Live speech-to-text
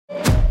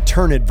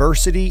Turn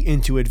adversity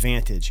into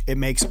advantage. It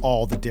makes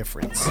all the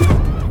difference.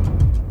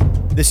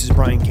 This is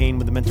Brian Kane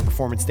with the Mental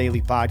Performance Daily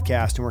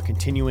Podcast, and we're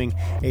continuing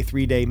a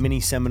 3-day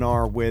mini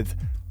seminar with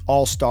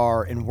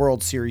All-Star and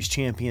World Series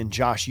champion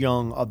Josh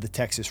Jung of the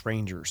Texas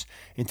Rangers.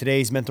 In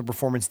today's Mental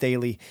Performance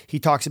Daily, he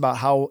talks about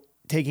how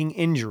taking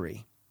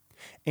injury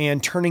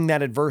and turning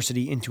that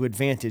adversity into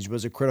advantage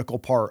was a critical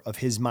part of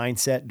his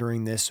mindset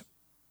during this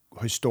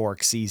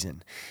historic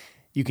season.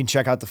 You can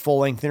check out the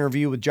full-length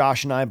interview with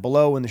Josh and I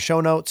below in the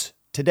show notes.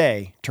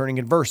 Today, turning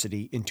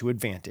adversity into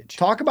advantage.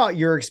 Talk about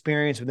your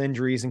experience with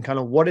injuries and kind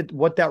of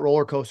what that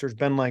roller coaster has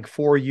been like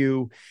for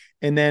you,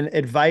 and then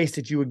advice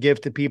that you would give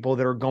to people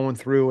that are going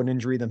through an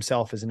injury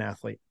themselves as an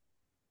athlete.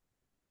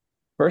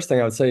 First thing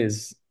I would say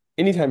is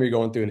anytime you're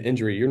going through an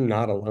injury, you're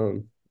not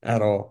alone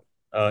at all.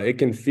 It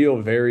can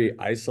feel very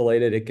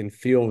isolated. It can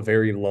feel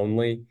very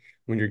lonely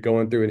when you're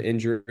going through an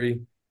injury,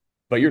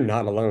 but you're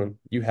not alone.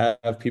 You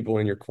have people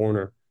in your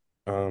corner.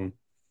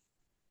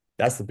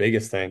 That's the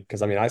biggest thing.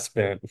 Because, I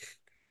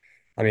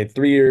mean,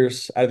 3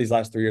 years out of these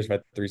last 3 years, I've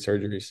had 3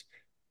 surgeries.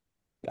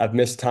 I've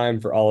missed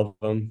time for all of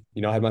them.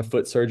 I had my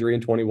foot surgery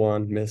in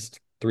 21, missed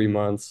 3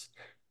 months.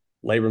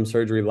 Labrum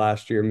surgery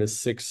last year,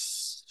 missed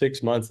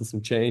six months and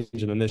some change.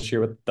 And then this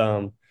year with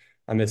thumb,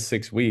 I missed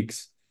 6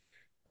 weeks.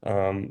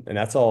 And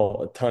that's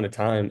all a ton of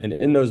time. And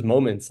in those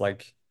moments,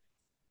 like,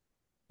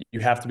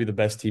 you have to be the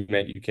best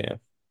teammate you can.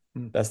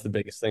 That's the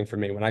biggest thing for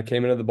me. When I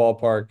came into the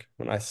ballpark,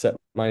 when I set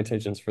my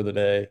intentions for the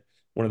day,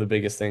 one of the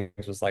biggest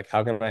things was like,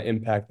 how can I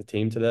impact the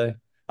team today?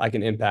 I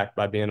can impact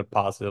by being a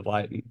positive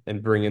light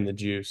and bringing the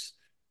juice,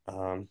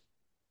 and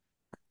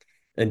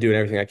doing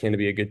everything I can to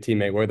be a good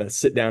teammate, whether that's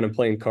sit down and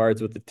playing cards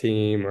with the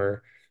team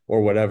or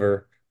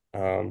whatever.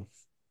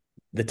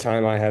 The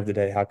time I have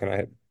today, how can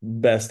I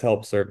best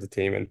help serve the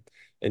team?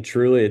 And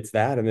truly it's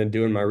that, and then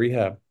doing my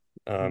rehab,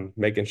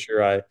 making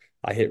sure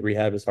I hit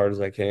rehab as hard as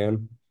I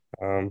can,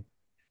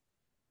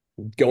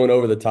 going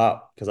over the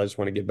top because I just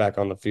want to get back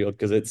on the field,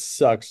 because it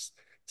sucks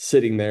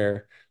sitting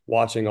there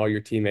watching all your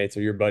teammates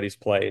or your buddies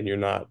play and you're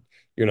not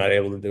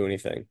able to do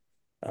anything.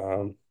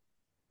 And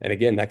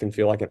again, that can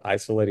feel like an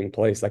isolating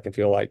place. That can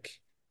feel like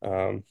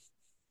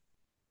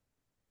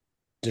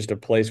just a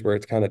place where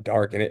it's kind of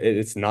dark and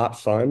it's not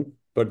fun,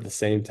 but at the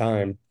same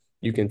time,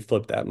 you can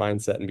flip that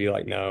mindset and be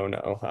like, no,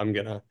 I'm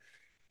gonna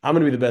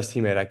be the best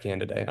teammate I can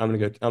today. I'm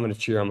gonna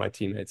cheer on my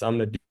teammates. I'm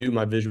gonna do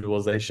my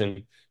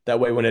visualization.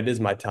 That way, when it is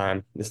my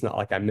time, it's not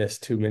like I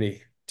missed too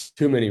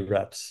many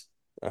reps.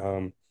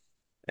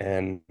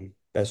 And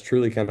that's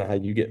truly kind of how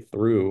you get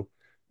through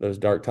those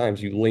dark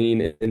times. You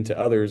lean into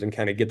others and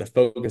kind of get the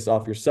focus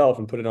off yourself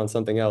and put it on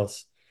something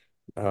else.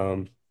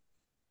 That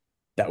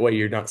way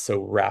you're not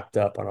so wrapped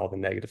up on all the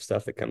negative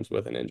stuff that comes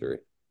with an injury.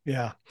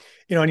 Yeah.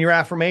 And your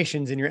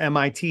affirmations and your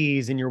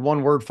MITs and your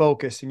 1-word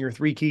focus and your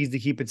 3 keys to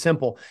keep it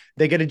simple,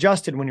 they get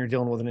adjusted when you're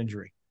dealing with an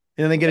injury.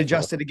 And then they get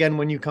adjusted again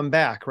when you come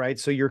back, right?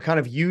 So you're kind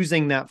of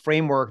using that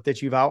framework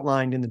that you've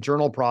outlined in the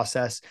journal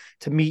process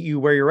to meet you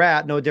where you're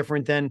at. No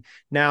different than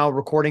now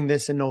recording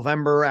this in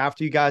November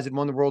after you guys had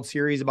won the World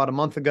Series about a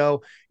month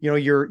ago.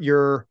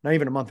 You're not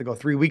even a month ago,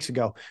 3 weeks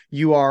ago,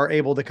 you are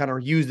able to kind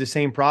of use the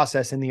same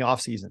process in the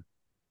off season.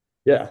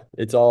 Yeah,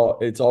 it's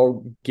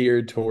all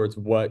geared towards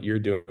what you're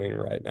doing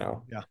right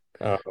now.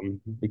 Yeah.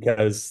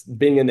 Because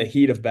being in the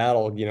heat of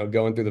battle,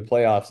 going through the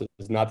playoffs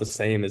is not the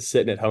same as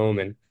sitting at home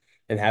and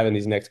having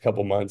these next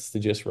couple months to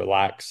just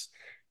relax,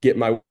 get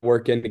my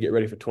work in to get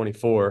ready for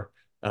 24.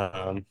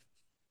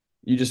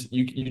 You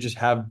just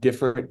have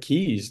different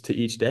keys to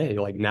each day.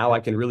 Like now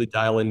I can really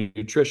dial in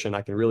nutrition.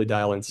 I can really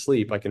dial in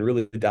sleep. I can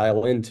really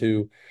dial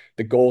into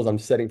the goals I'm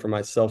setting for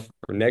myself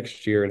for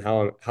next year and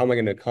how am I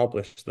going to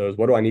accomplish those?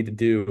 What do I need to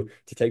do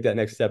to take that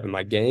next step in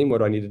my game? What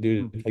do I need to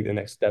do to take the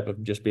next step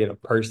of just being a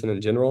person in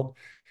general?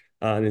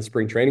 And then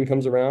spring training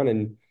comes around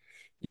and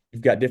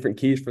you've got different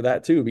keys for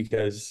that too,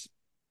 because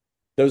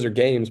those are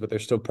games, but they're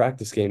still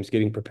practice games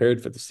getting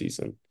prepared for the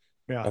season.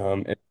 Yeah.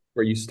 And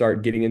where you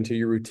start getting into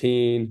your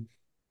routine,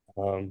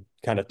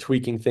 kind of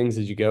tweaking things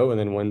as you go. And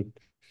then when,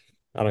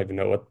 I don't even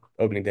know what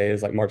opening day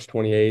is, like March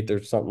 28th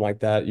or something like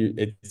that,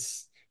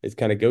 it's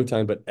kind of go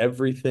time, but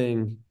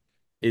everything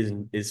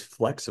is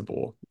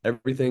flexible.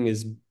 Everything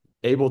is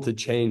able to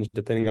change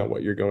depending on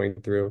what you're going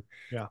through.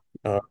 Yeah.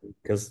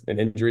 Because an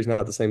injury is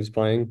not the same as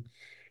playing.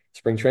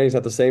 Spring training is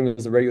not the same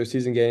as a regular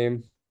season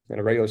game. And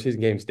a regular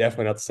season game is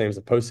definitely not the same as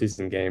a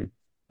postseason game.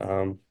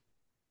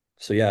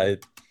 So yeah,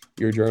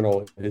 your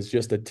journal is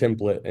just a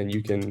template and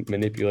you can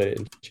manipulate it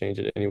and change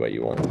it any way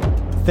you want.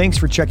 Thanks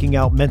for checking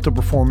out Mental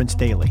Performance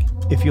Daily.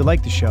 If you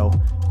like the show,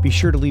 be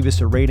sure to leave us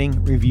a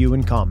rating, review,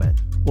 and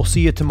comment. We'll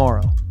see you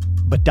tomorrow,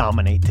 but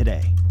dominate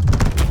today.